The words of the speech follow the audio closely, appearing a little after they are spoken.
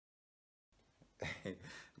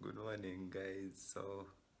Good morning, guys. So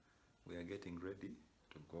we are getting ready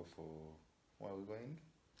to go for where are we going?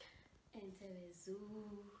 Entebbe Zoo.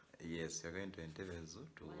 Yes, we're going to Entebbe Zoo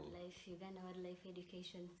to Uganda Wildlife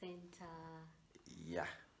Education Center. Yeah,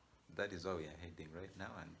 that is where we are heading right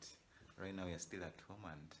now, and right now we are still at home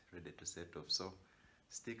and ready to set off. So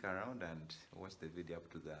stick around and watch the video up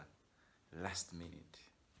to the last minute.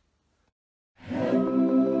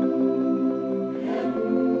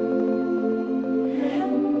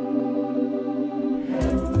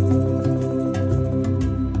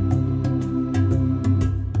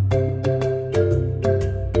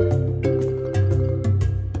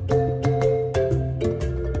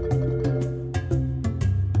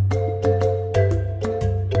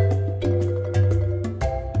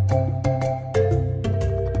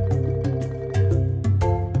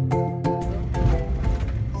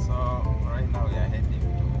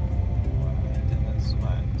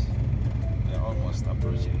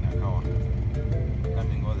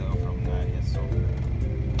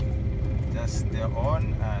 They're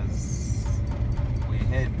on as we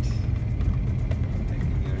head. Thank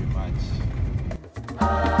you very much.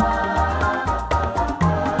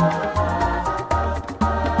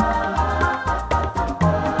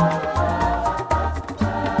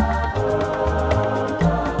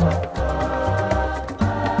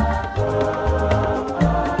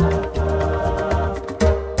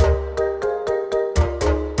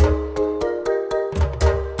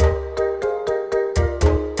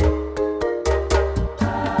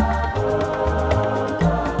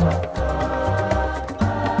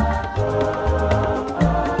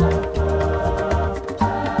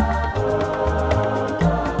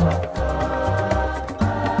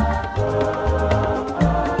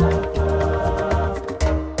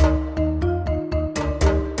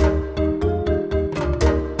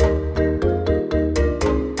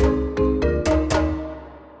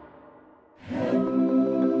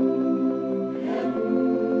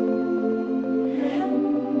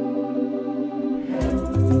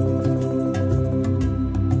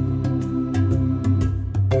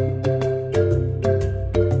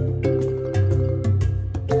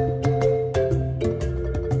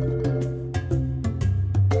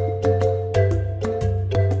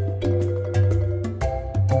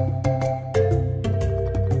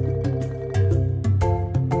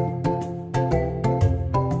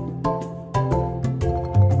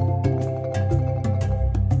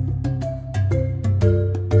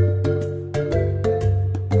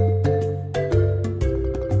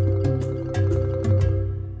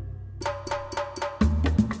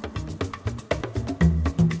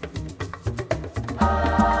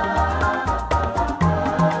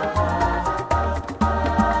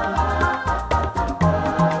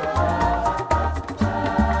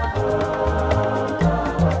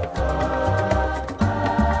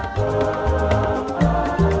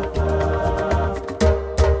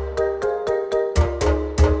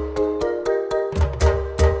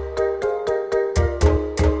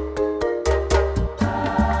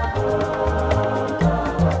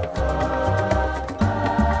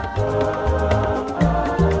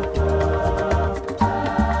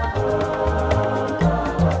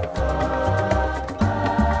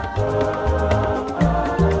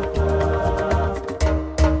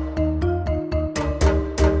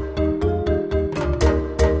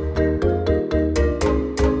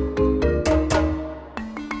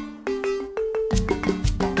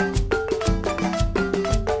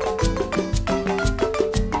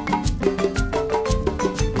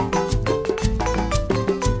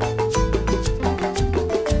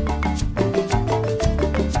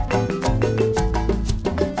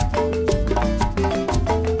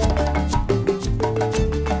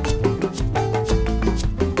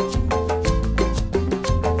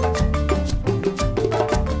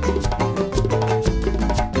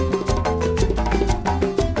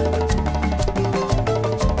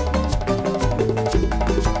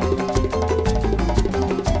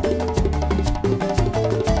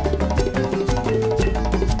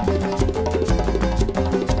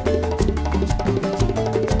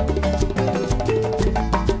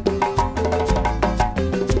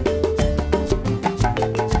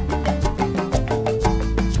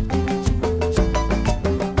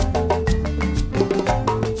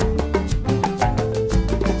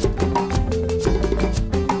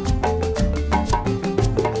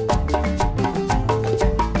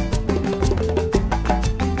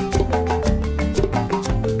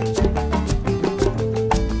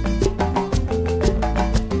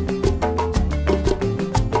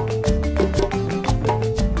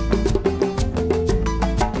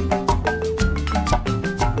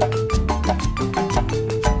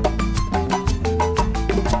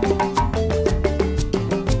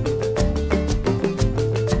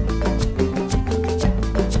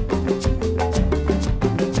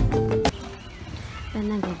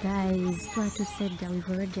 proud to say that we've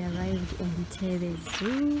already arrived in Entebbe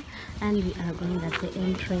Zoo, and we are going at the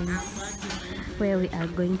entrance where we are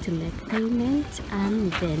going to make payment,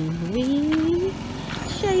 and then we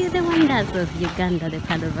show you the wonders of Uganda, the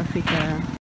part of Africa.